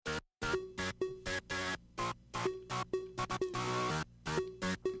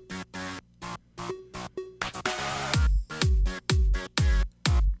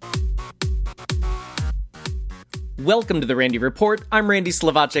Welcome to The Randy Report. I'm Randy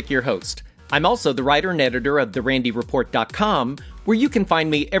Slavacek, your host. I'm also the writer and editor of therandyreport.com, where you can find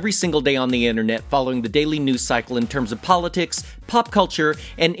me every single day on the internet following the daily news cycle in terms of politics, pop culture,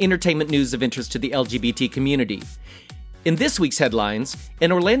 and entertainment news of interest to the LGBT community. In this week's headlines,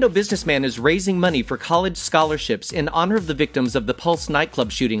 an Orlando businessman is raising money for college scholarships in honor of the victims of the Pulse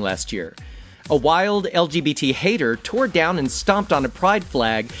Nightclub shooting last year. A wild LGBT hater tore down and stomped on a pride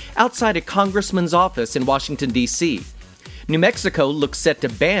flag outside a congressman's office in Washington, D.C. New Mexico looks set to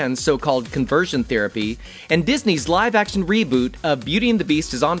ban so-called conversion therapy, and Disney's live-action reboot of Beauty and the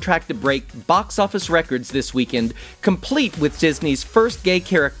Beast is on track to break box office records this weekend, complete with Disney's first gay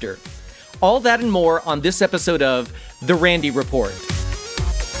character. All that and more on this episode of The Randy Report.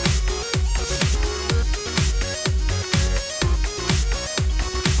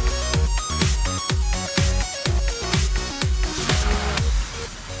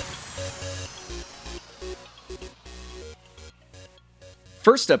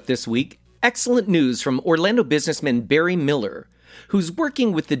 First up this week, excellent news from Orlando businessman Barry Miller, who's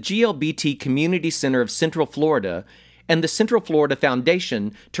working with the LGBT Community Center of Central Florida and the Central Florida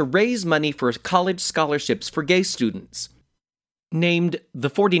Foundation to raise money for college scholarships for gay students. Named the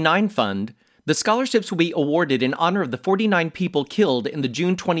 49 Fund, the scholarships will be awarded in honor of the 49 people killed in the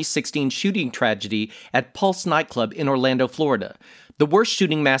June 2016 shooting tragedy at Pulse Nightclub in Orlando, Florida, the worst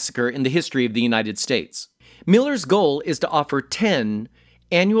shooting massacre in the history of the United States. Miller's goal is to offer 10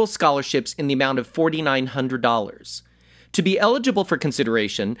 annual scholarships in the amount of $4,900. To be eligible for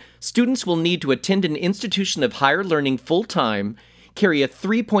consideration, students will need to attend an institution of higher learning full-time, carry a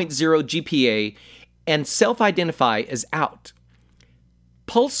 3.0 GPA, and self-identify as out.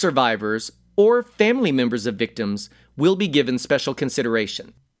 Pulse survivors or family members of victims will be given special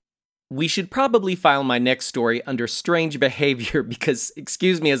consideration. We should probably file my next story under strange behavior because,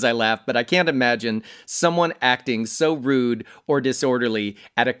 excuse me as I laugh, but I can't imagine someone acting so rude or disorderly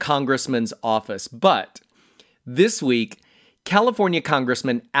at a congressman's office. But this week, California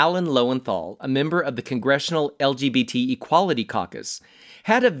Congressman Alan Lowenthal, a member of the Congressional LGBT Equality Caucus,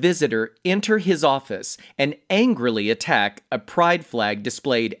 had a visitor enter his office and angrily attack a pride flag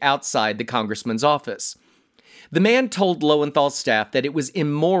displayed outside the congressman's office. The man told Lowenthal's staff that it was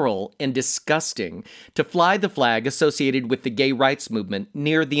immoral and disgusting to fly the flag associated with the gay rights movement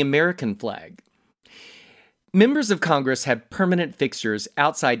near the American flag. Members of Congress have permanent fixtures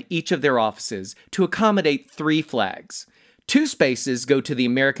outside each of their offices to accommodate 3 flags. 2 spaces go to the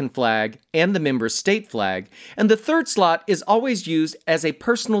American flag and the member's state flag, and the third slot is always used as a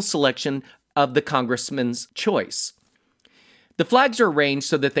personal selection of the congressman's choice. The flags are arranged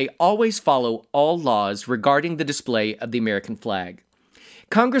so that they always follow all laws regarding the display of the American flag.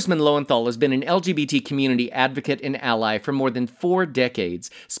 Congressman Lowenthal has been an LGBT community advocate and ally for more than 4 decades,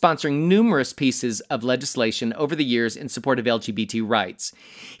 sponsoring numerous pieces of legislation over the years in support of LGBT rights.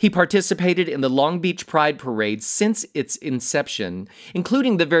 He participated in the Long Beach Pride Parade since its inception,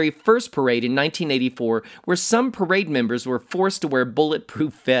 including the very first parade in 1984, where some parade members were forced to wear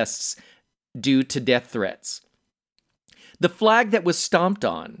bulletproof vests due to death threats. The flag that was stomped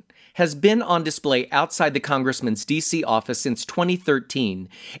on has been on display outside the congressman's D.C. office since 2013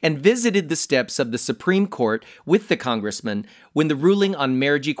 and visited the steps of the Supreme Court with the congressman when the ruling on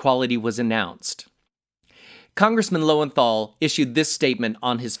marriage equality was announced. Congressman Lowenthal issued this statement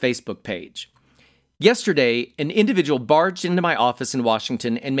on his Facebook page. Yesterday, an individual barged into my office in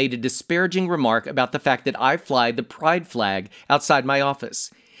Washington and made a disparaging remark about the fact that I fly the pride flag outside my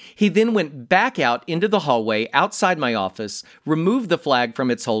office. He then went back out into the hallway outside my office, removed the flag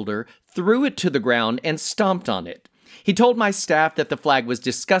from its holder, threw it to the ground, and stomped on it. He told my staff that the flag was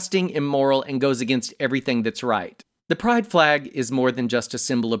disgusting, immoral, and goes against everything that's right. The pride flag is more than just a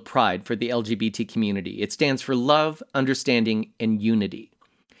symbol of pride for the LGBT community. It stands for love, understanding, and unity.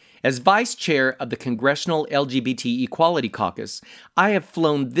 As vice chair of the Congressional LGBT Equality Caucus, I have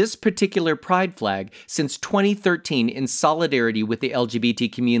flown this particular pride flag since 2013 in solidarity with the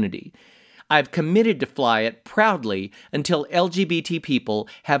LGBT community. I've committed to fly it proudly until LGBT people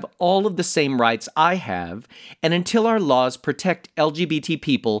have all of the same rights I have, and until our laws protect LGBT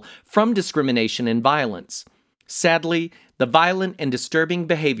people from discrimination and violence. Sadly, the violent and disturbing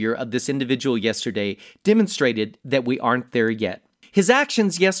behavior of this individual yesterday demonstrated that we aren't there yet. His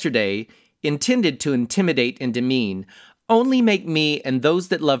actions yesterday, intended to intimidate and demean, only make me and those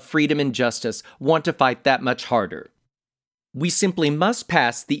that love freedom and justice want to fight that much harder. We simply must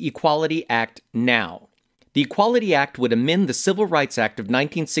pass the Equality Act now. The Equality Act would amend the Civil Rights Act of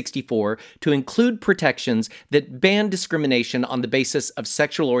 1964 to include protections that ban discrimination on the basis of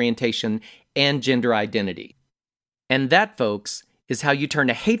sexual orientation and gender identity. And that, folks, is how you turn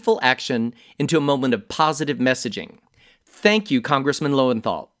a hateful action into a moment of positive messaging. Thank you, Congressman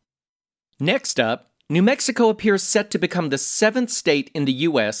Lowenthal. Next up, New Mexico appears set to become the 7th state in the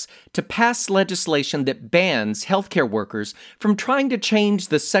U.S. to pass legislation that bans healthcare workers from trying to change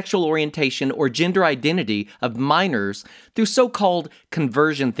the sexual orientation or gender identity of minors through so-called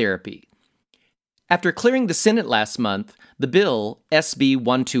conversion therapy. After clearing the Senate last month, the bill, SB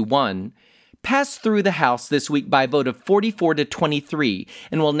 121, passed through the House this week by a vote of 44 to 23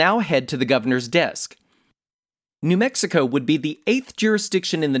 and will now head to the governor's desk. New Mexico would be the 8th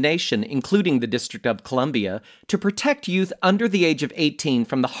jurisdiction in the nation, including the District of Columbia, to protect youth under the age of 18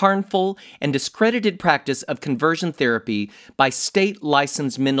 from the harmful and discredited practice of conversion therapy by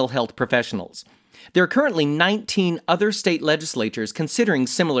state-licensed mental health professionals. There are currently 19 other state legislatures considering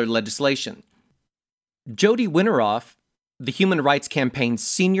similar legislation. Jody Winteroff, the Human Rights Campaign's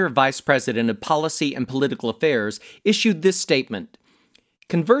Senior Vice President of Policy and Political Affairs, issued this statement: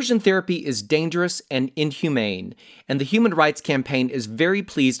 "Conversion therapy is dangerous and inhumane, and the Human Rights Campaign is very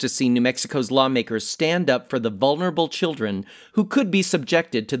pleased to see New Mexico's lawmakers stand up for the vulnerable children who could be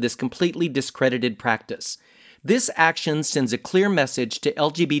subjected to this completely discredited practice. This action sends a clear message to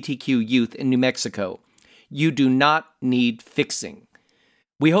LGBTQ youth in New Mexico. You do not need fixing.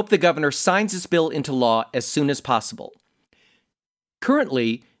 We hope the governor signs this bill into law as soon as possible."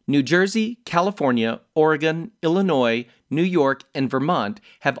 Currently, New Jersey, California, Oregon, Illinois, New York, and Vermont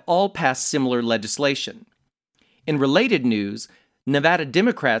have all passed similar legislation. In related news, Nevada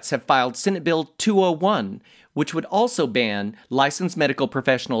Democrats have filed Senate Bill 201, which would also ban licensed medical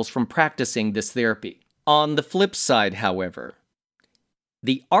professionals from practicing this therapy. On the flip side, however,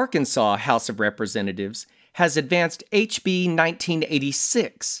 the Arkansas House of Representatives has advanced HB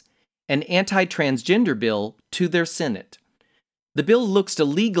 1986, an anti-transgender bill, to their Senate. The bill looks to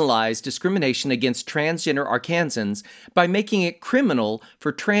legalize discrimination against transgender Arkansans by making it criminal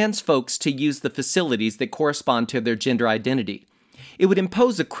for trans folks to use the facilities that correspond to their gender identity. It would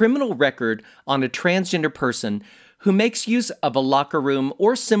impose a criminal record on a transgender person who makes use of a locker room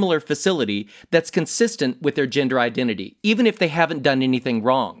or similar facility that's consistent with their gender identity, even if they haven't done anything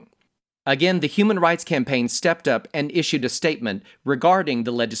wrong. Again, the Human Rights Campaign stepped up and issued a statement regarding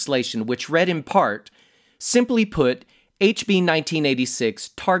the legislation, which read in part, "Simply put, HB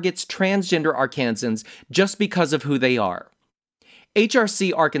 1986 targets transgender Arkansans just because of who they are."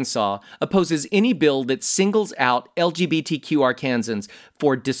 HRC Arkansas opposes any bill that singles out LGBTQ Arkansans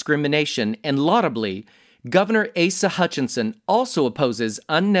for discrimination, and laudably, Governor Asa Hutchinson also opposes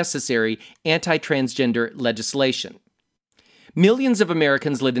unnecessary anti-transgender legislation. Millions of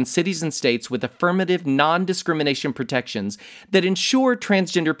Americans live in cities and states with affirmative non-discrimination protections that ensure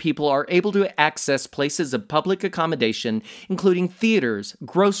transgender people are able to access places of public accommodation, including theaters,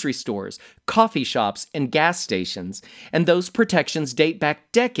 grocery stores, coffee shops, and gas stations, and those protections date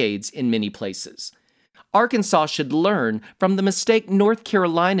back decades in many places. Arkansas should learn from the mistake North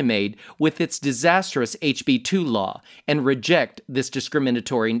Carolina made with its disastrous HB 2 law and reject this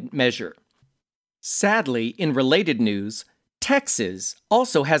discriminatory measure. Sadly, in related news, Texas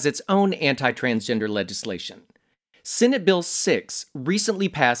also has its own anti-transgender legislation. Senate Bill 6 recently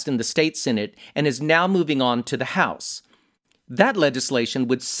passed in the state Senate and is now moving on to the House. That legislation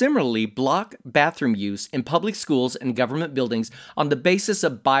would similarly block bathroom use in public schools and government buildings on the basis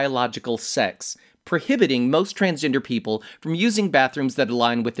of biological sex, prohibiting most transgender people from using bathrooms that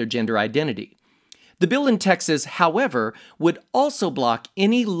align with their gender identity. The bill in Texas, however, would also block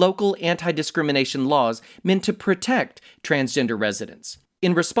any local anti-discrimination laws meant to protect transgender residents.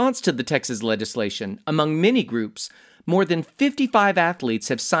 In response to the Texas legislation, among many groups, more than 55 athletes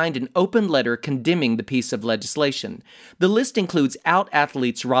have signed an open letter condemning the piece of legislation. The list includes out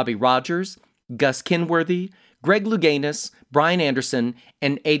athletes Robbie Rogers, Gus Kenworthy, Greg Louganis, Brian Anderson,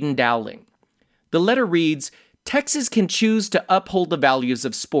 and Aiden Dowling. The letter reads, "Texas can choose to uphold the values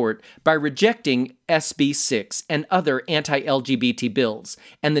of sport by rejecting SB 6 and other anti-LGBT bills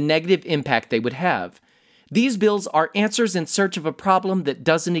and the negative impact they would have. These bills are answers in search of a problem that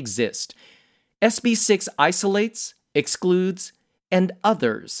doesn't exist. SB 6 isolates, excludes, and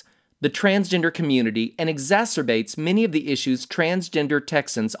others the transgender community and exacerbates many of the issues transgender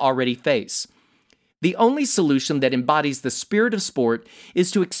Texans already face. The only solution that embodies the spirit of sport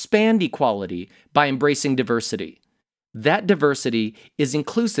is to expand equality by embracing diversity. That diversity is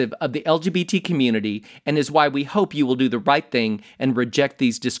inclusive of the LGBT community and is why we hope you will do the right thing and reject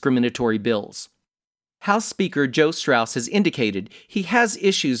these discriminatory bills." House Speaker Joe Straus has indicated he has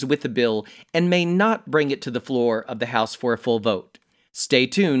issues with the bill and may not bring it to the floor of the House for a full vote. Stay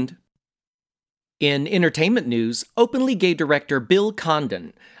tuned. In entertainment news, openly gay director Bill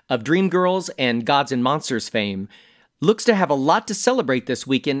Condon of Dreamgirls and Gods and Monsters fame looks to have a lot to celebrate this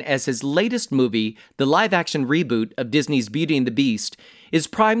weekend as his latest movie, the live-action reboot of Disney's Beauty and the Beast, is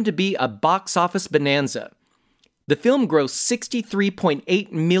primed to be a box office bonanza. The film grossed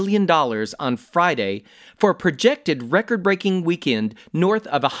 $63.8 million on Friday for a projected record-breaking weekend north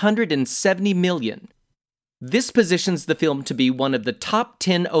of $170 million. This positions the film to be one of the top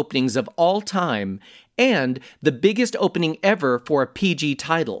 10 openings of all time and the biggest opening ever for a PG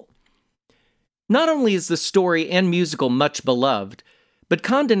title. Not only is the story and musical much beloved, but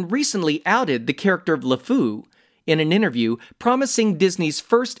Condon recently outed the character of LeFou in an interview, promising Disney's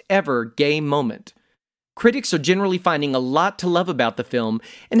first ever gay moment. Critics are generally finding a lot to love about the film,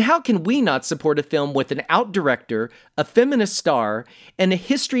 and how can we not support a film with an out director, a feminist star, and a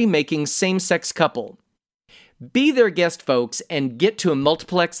history-making same-sex couple? Be their guest, folks, and get to a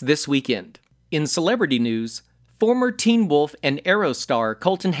multiplex this weekend. In celebrity news, former Teen Wolf and Arrow star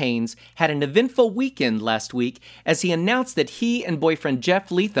Colton Haynes had an eventful weekend last week as he announced that he and boyfriend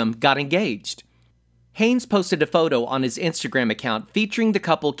Jeff Leatham got engaged. Haynes posted a photo on his Instagram account featuring the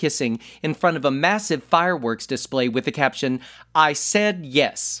couple kissing in front of a massive fireworks display with the caption, "I said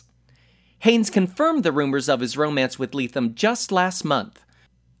yes." Haynes confirmed the rumors of his romance with Leatham just last month.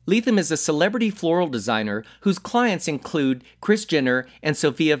 Leatham is a celebrity floral designer whose clients include Kris Jenner and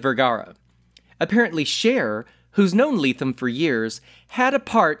Sofia Vergara. Apparently Cher, who's known Leatham for years, had a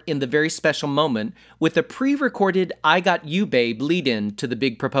part in the very special moment with a pre-recorded "I Got You Babe" lead-in to the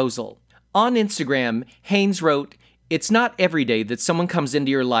big proposal. On Instagram, Haynes wrote, "It's not every day that someone comes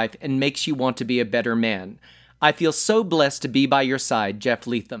into your life and makes you want to be a better man. I feel so blessed to be by your side, Jeff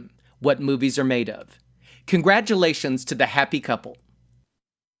Leatham. What movies are made of." Congratulations to the happy couple.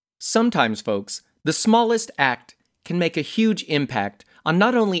 Sometimes, folks, the smallest act can make a huge impact on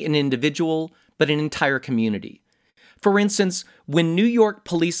not only an individual, but an entire community. For instance, when New York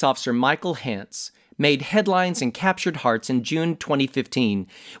police officer Michael Hance made headlines and captured hearts in June 2015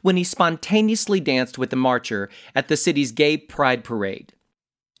 when he spontaneously danced with a marcher at the city's gay pride parade.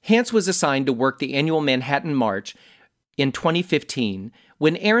 Hance was assigned to work the annual Manhattan March in 2015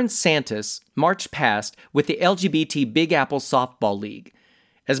 when Aaron Santos marched past with the LGBT Big Apple Softball League.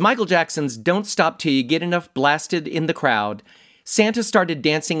 As Michael Jackson's "Don't Stop Till You Get Enough" blasted in the crowd, Santos started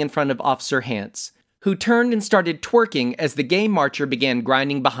dancing in front of Officer Hance, who turned and started twerking as the gay marcher began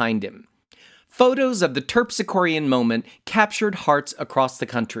grinding behind him. Photos of the Terpsichorean moment captured hearts across the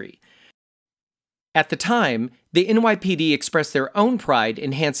country. At the time, the NYPD expressed their own pride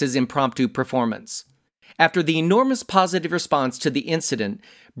in Hance's impromptu performance. After the enormous positive response to the incident,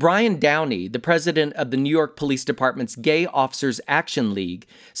 Brian Downey, the president of the New York Police Department's Gay Officers Action League,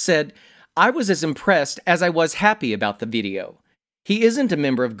 said, "I was as impressed as I was happy about the video. He isn't a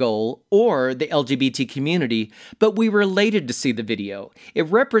member of GOAL or the LGBT community, but we were elated to see the video. It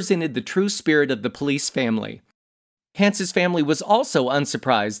represented the true spirit of the police family." Hance's family was also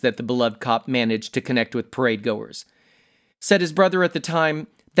unsurprised that the beloved cop managed to connect with parade goers. Said his brother at the time,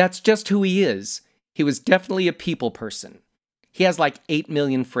 "That's just who he is. He was definitely a people person. He has like 8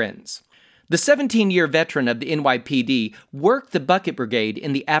 million friends." The 17-year veteran of the NYPD worked the Bucket Brigade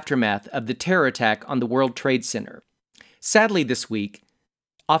in the aftermath of the terror attack on the World Trade Center. Sadly this week,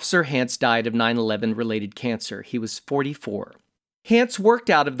 Officer Hance died of 9/11-related cancer. He was 44. Hance worked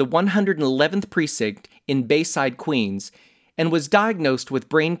out of the 111th Precinct in Bayside, Queens, and was diagnosed with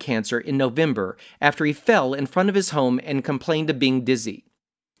brain cancer in November after he fell in front of his home and complained of being dizzy.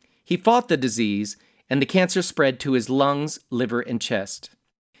 He fought the disease, and the cancer spread to his lungs, liver, and chest.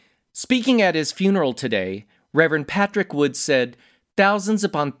 Speaking at his funeral today, Reverend Patrick Wood said, "Thousands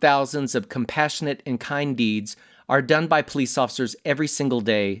upon thousands of compassionate and kind deeds are done by police officers every single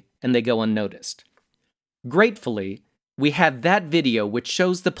day, and they go unnoticed." Gratefully, we have that video which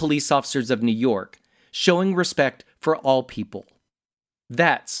shows the police officers of New York showing respect for all people.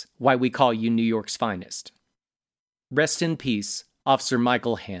 That's why we call you New York's finest. Rest in peace, Officer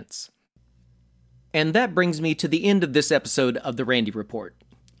Michael Hance. And that brings me to the end of this episode of The Randy Report.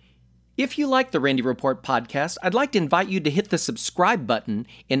 If you like the Randy Report podcast, I'd like to invite you to hit the subscribe button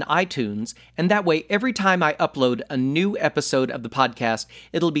in iTunes, and that way every time I upload a new episode of the podcast,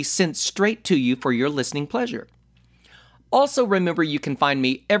 it'll be sent straight to you for your listening pleasure. Also, remember you can find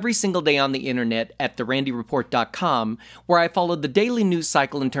me every single day on the internet at therandyreport.com, where I follow the daily news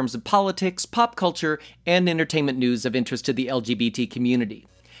cycle in terms of politics, pop culture, and entertainment news of interest to the LGBT community.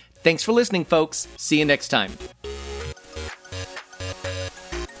 Thanks for listening, folks. See you next time.